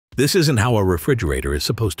This isn't how a refrigerator is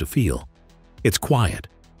supposed to feel. It's quiet,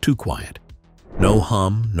 too quiet. No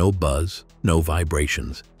hum, no buzz, no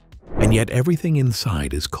vibrations. And yet everything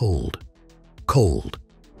inside is cold. Cold.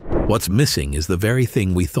 What's missing is the very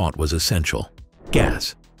thing we thought was essential: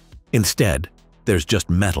 gas. Instead, there's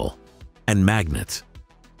just metal and magnets.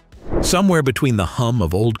 Somewhere between the hum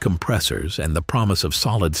of old compressors and the promise of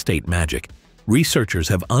solid-state magic, researchers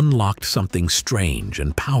have unlocked something strange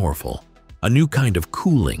and powerful, a new kind of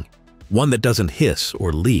cooling, one that doesn't hiss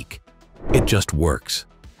or leak. It just works,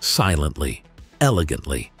 silently,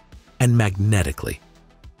 elegantly, and magnetically.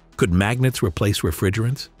 Could magnets replace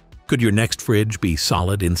refrigerants? Could your next fridge be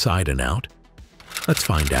solid inside and out? Let's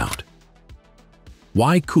find out.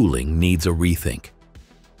 Why cooling needs a rethink.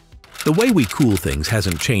 The way we cool things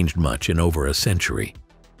hasn't changed much in over a century.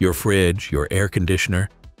 Your fridge, your air conditioner,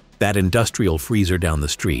 that industrial freezer down the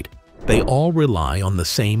street, they all rely on the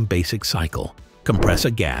same basic cycle. Compress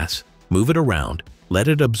a gas, move it around, let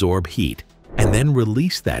it absorb heat, and then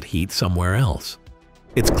release that heat somewhere else.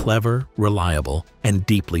 It's clever, reliable, and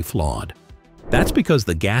deeply flawed. That's because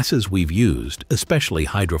the gases we've used, especially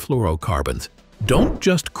hydrofluorocarbons, don't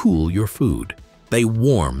just cool your food, they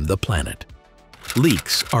warm the planet.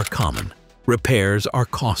 Leaks are common, repairs are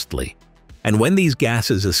costly, and when these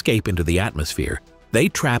gases escape into the atmosphere, they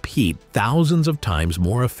trap heat thousands of times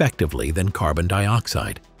more effectively than carbon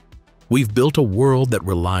dioxide. We've built a world that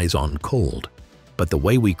relies on cold, but the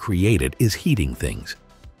way we create it is heating things.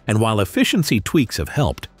 And while efficiency tweaks have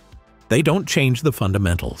helped, they don't change the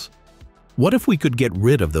fundamentals. What if we could get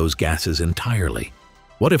rid of those gases entirely?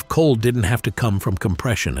 What if cold didn't have to come from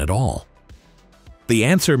compression at all? The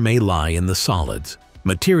answer may lie in the solids,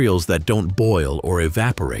 materials that don't boil or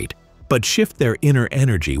evaporate, but shift their inner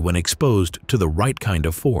energy when exposed to the right kind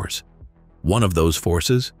of force. One of those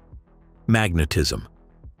forces? Magnetism.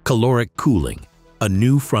 Caloric cooling, a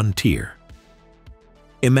new frontier.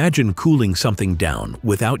 Imagine cooling something down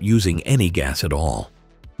without using any gas at all.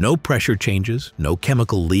 No pressure changes, no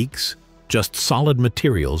chemical leaks, just solid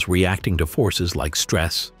materials reacting to forces like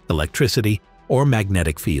stress, electricity, or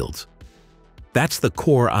magnetic fields. That's the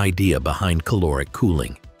core idea behind caloric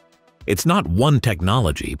cooling. It's not one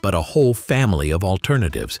technology, but a whole family of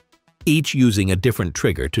alternatives, each using a different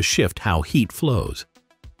trigger to shift how heat flows.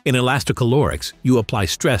 In elastocalorics, you apply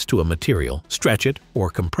stress to a material, stretch it, or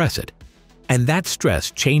compress it. And that stress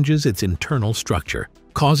changes its internal structure,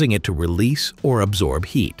 causing it to release or absorb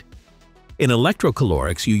heat. In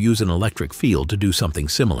electrocalorics, you use an electric field to do something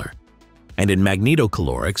similar. And in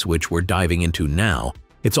magnetocalorics, which we're diving into now,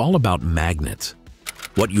 it's all about magnets.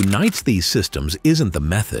 What unites these systems isn't the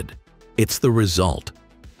method, it's the result.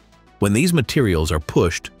 When these materials are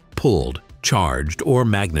pushed, pulled, charged, or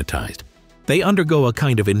magnetized, they undergo a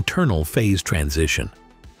kind of internal phase transition.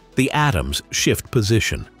 The atoms shift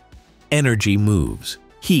position. Energy moves,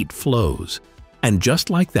 heat flows, and just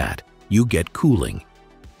like that, you get cooling.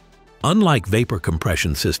 Unlike vapor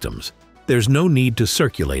compression systems, there's no need to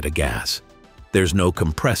circulate a gas. There's no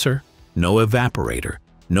compressor, no evaporator,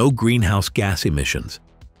 no greenhouse gas emissions.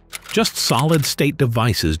 Just solid-state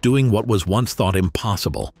devices doing what was once thought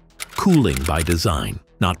impossible, cooling by design,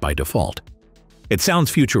 not by default. It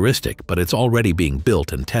sounds futuristic, but it's already being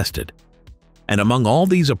built and tested. And among all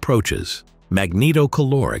these approaches,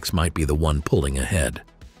 magnetocalorics might be the one pulling ahead.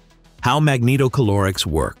 How magnetocalorics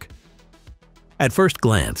work. At first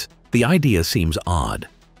glance, the idea seems odd.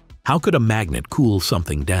 How could a magnet cool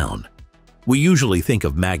something down? We usually think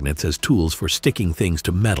of magnets as tools for sticking things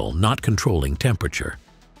to metal, not controlling temperature.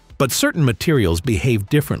 But certain materials behave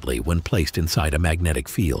differently when placed inside a magnetic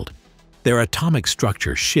field. Their atomic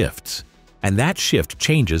structure shifts, and that shift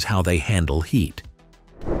changes how they handle heat.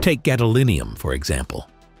 Take gadolinium, for example.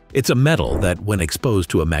 It's a metal that, when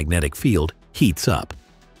exposed to a magnetic field, heats up.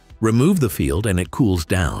 Remove the field and it cools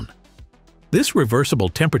down. This reversible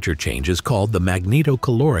temperature change is called the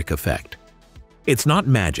magnetocaloric effect. It's not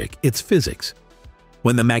magic, it's physics.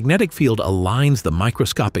 When the magnetic field aligns the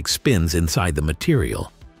microscopic spins inside the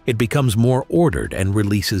material, it becomes more ordered and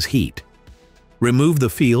releases heat. Remove the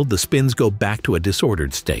field, the spins go back to a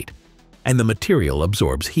disordered state, and the material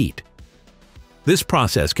absorbs heat. This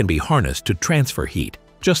process can be harnessed to transfer heat,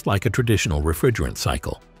 just like a traditional refrigerant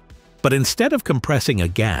cycle. But instead of compressing a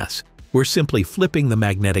gas, we're simply flipping the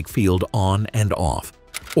magnetic field on and off,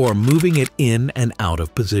 or moving it in and out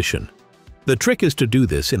of position. The trick is to do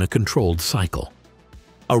this in a controlled cycle.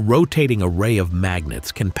 A rotating array of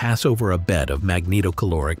magnets can pass over a bed of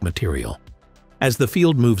magnetocaloric material. As the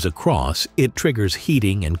field moves across, it triggers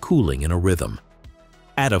heating and cooling in a rhythm.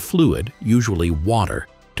 Add a fluid, usually water,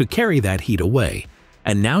 to carry that heat away,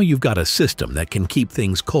 and now you've got a system that can keep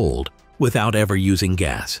things cold without ever using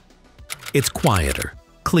gas. It's quieter,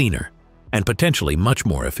 cleaner, and potentially much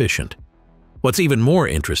more efficient. What's even more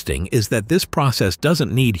interesting is that this process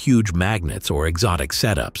doesn't need huge magnets or exotic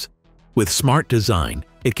setups. With smart design,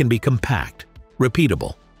 it can be compact,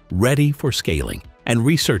 repeatable, ready for scaling, and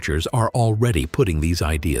researchers are already putting these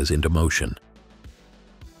ideas into motion.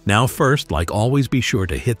 Now first, like always, be sure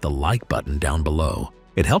to hit the like button down below.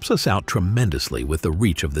 It helps us out tremendously with the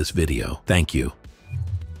reach of this video. Thank you.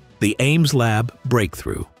 The Ames Lab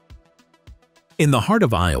Breakthrough. In the heart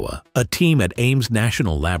of Iowa, a team at Ames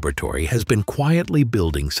National Laboratory has been quietly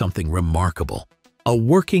building something remarkable, a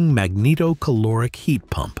working magnetocaloric heat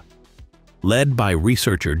pump. Led by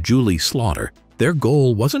researcher Julie Slaughter, their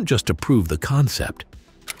goal wasn't just to prove the concept.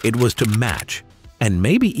 It was to match, and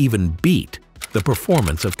maybe even beat, the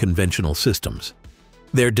performance of conventional systems.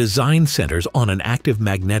 Their design centers on an active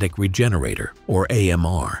magnetic regenerator, or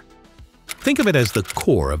AMR. Think of it as the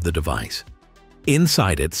core of the device.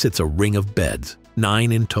 Inside it sits a ring of beds,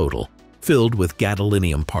 9 in total, filled with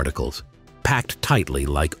gadolinium particles, packed tightly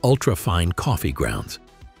like ultra-fine coffee grounds.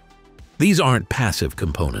 These aren't passive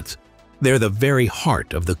components. They're the very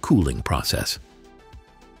heart of the cooling process.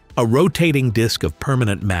 A rotating disk of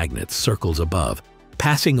permanent magnets circles above,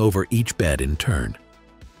 passing over each bed in turn.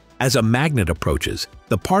 As a magnet approaches,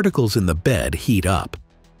 the particles in the bed heat up.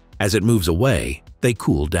 As it moves away, they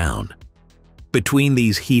cool down. Between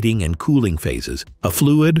these heating and cooling phases, a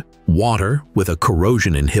fluid, water with a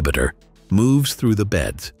corrosion inhibitor, moves through the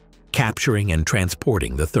beds, capturing and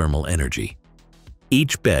transporting the thermal energy.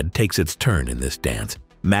 Each bed takes its turn in this dance,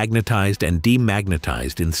 magnetized and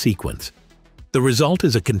demagnetized in sequence. The result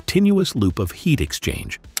is a continuous loop of heat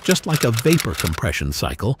exchange, just like a vapor compression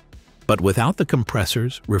cycle, but without the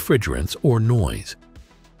compressors, refrigerants, or noise.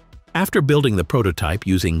 After building the prototype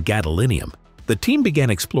using gadolinium, the team began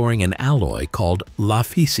exploring an alloy called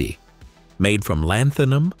LaFisi, made from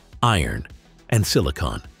lanthanum, iron, and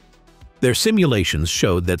silicon. Their simulations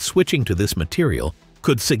showed that switching to this material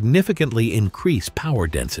could significantly increase power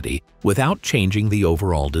density without changing the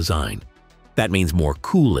overall design. That means more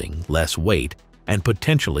cooling, less weight, and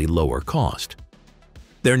potentially lower cost.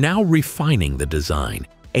 They're now refining the design,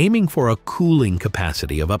 aiming for a cooling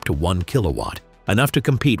capacity of up to 1 kilowatt, enough to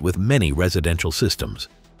compete with many residential systems.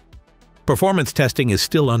 Performance testing is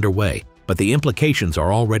still underway, but the implications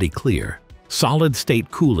are already clear.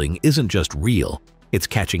 Solid-state cooling isn't just real, it's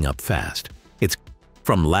catching up fast. It's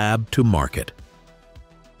from lab to market.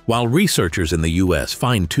 While researchers in the US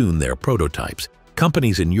fine-tune their prototypes,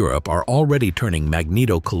 companies in Europe are already turning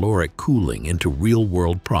magnetocaloric cooling into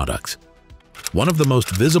real-world products. One of the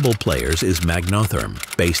most visible players is Magnotherm,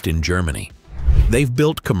 based in Germany. They've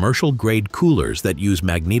built commercial-grade coolers that use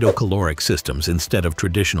magnetocaloric systems instead of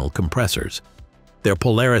traditional compressors. Their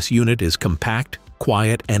Polaris unit is compact,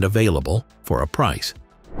 quiet, and available for a price.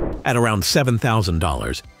 At around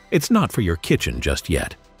 $7,000, it's not for your kitchen just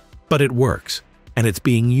yet. But it works, and it's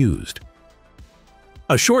being used.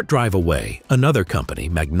 A short drive away, another company,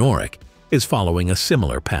 magnetocaloric, is following a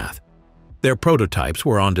similar path. Their prototypes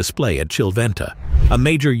were on display at Chillventa, a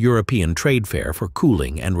major European trade fair for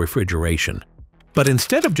cooling and refrigeration. But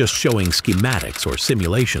instead of just showing schematics or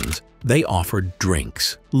simulations, they offered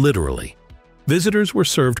drinks, literally. Visitors were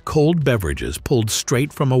served cold beverages pulled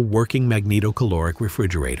straight from a working magnetocaloric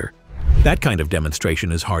refrigerator. That kind of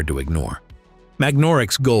demonstration is hard to ignore.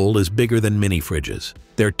 Magnoric's goal is bigger than mini fridges.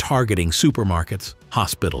 They're targeting supermarkets,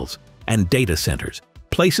 hospitals, and data centers,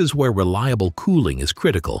 places where reliable cooling is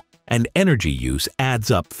critical and energy use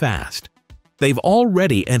adds up fast. They've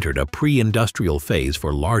already entered a pre-industrial phase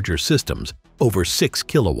for larger systems, over 6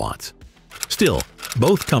 kilowatts. Still,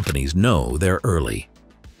 both companies know they're early.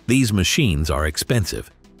 These machines are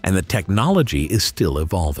expensive, and the technology is still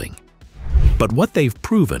evolving. But what they've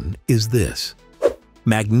proven is this.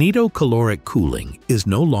 Magnetocaloric cooling is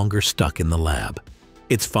no longer stuck in the lab.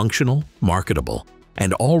 It's functional, marketable,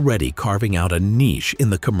 and already carving out a niche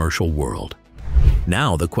in the commercial world.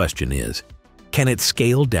 Now the question is, can it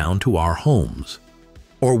scale down to our homes?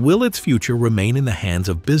 Or will its future remain in the hands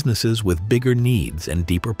of businesses with bigger needs and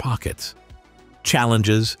deeper pockets?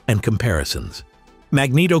 Challenges and comparisons.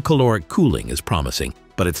 Magnetocaloric cooling is promising,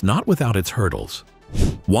 but it's not without its hurdles.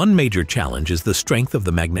 One major challenge is the strength of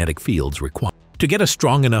the magnetic fields required. To get a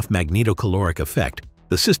strong enough magnetocaloric effect,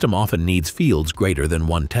 the system often needs fields greater than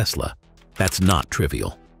 1 Tesla. That's not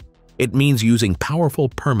trivial. It means using powerful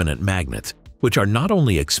permanent magnets, which are not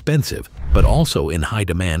only expensive, but also in high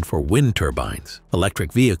demand for wind turbines,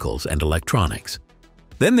 electric vehicles, and electronics.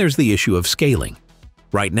 Then there's the issue of scaling.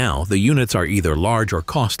 Right now, the units are either large or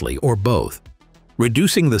costly, or both.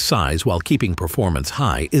 Reducing the size while keeping performance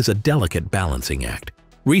high is a delicate balancing act.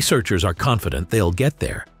 Researchers are confident they'll get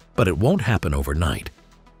there, but it won't happen overnight.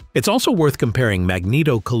 It's also worth comparing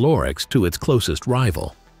magnetocalorics to its closest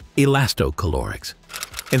rival, elastocalorics.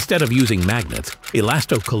 Instead of using magnets,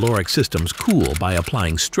 elastocaloric systems cool by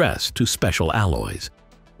applying stress to special alloys.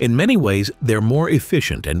 In many ways, they're more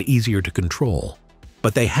efficient and easier to control,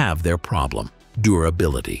 but they have their problem: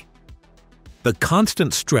 durability. The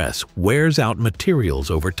constant stress wears out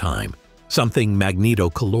materials over time, something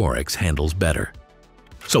magnetocalorics handles better.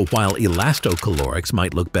 So while elastocalorics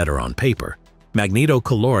might look better on paper,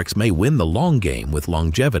 magnetocalorics may win the long game with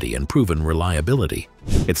longevity and proven reliability.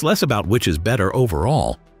 It's less about which is better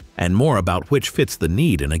overall, and more about which fits the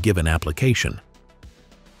need in a given application.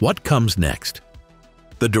 What comes next?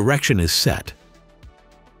 The direction is set,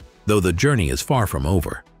 though the journey is far from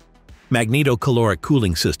over. Magnetocaloric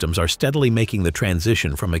cooling systems are steadily making the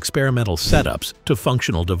transition from experimental setups to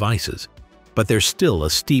functional devices, but there's still a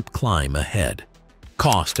steep climb ahead.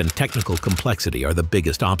 Cost and technical complexity are the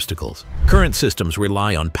biggest obstacles. Current systems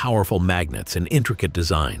rely on powerful magnets and intricate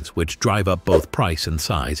designs, which drive up both price and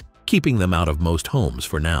size, keeping them out of most homes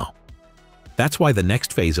for now. That's why the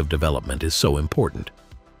next phase of development is so important.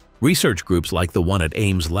 Research groups like the one at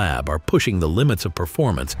Ames Lab are pushing the limits of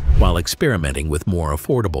performance while experimenting with more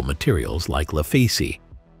affordable materials like LaFeisi.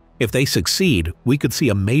 If they succeed, we could see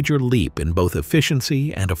a major leap in both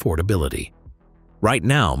efficiency and affordability. Right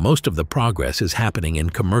now, most of the progress is happening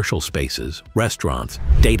in commercial spaces, restaurants,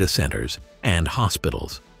 data centers, and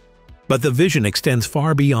hospitals. But the vision extends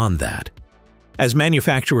far beyond that. As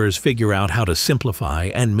manufacturers figure out how to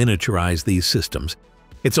simplify and miniaturize these systems,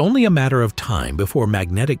 it's only a matter of time before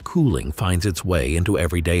magnetic cooling finds its way into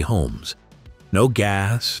everyday homes. No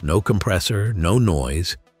gas, no compressor, no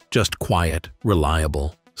noise, just quiet,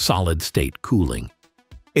 reliable, solid-state cooling.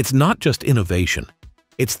 It's not just innovation.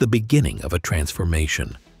 It's the beginning of a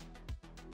transformation.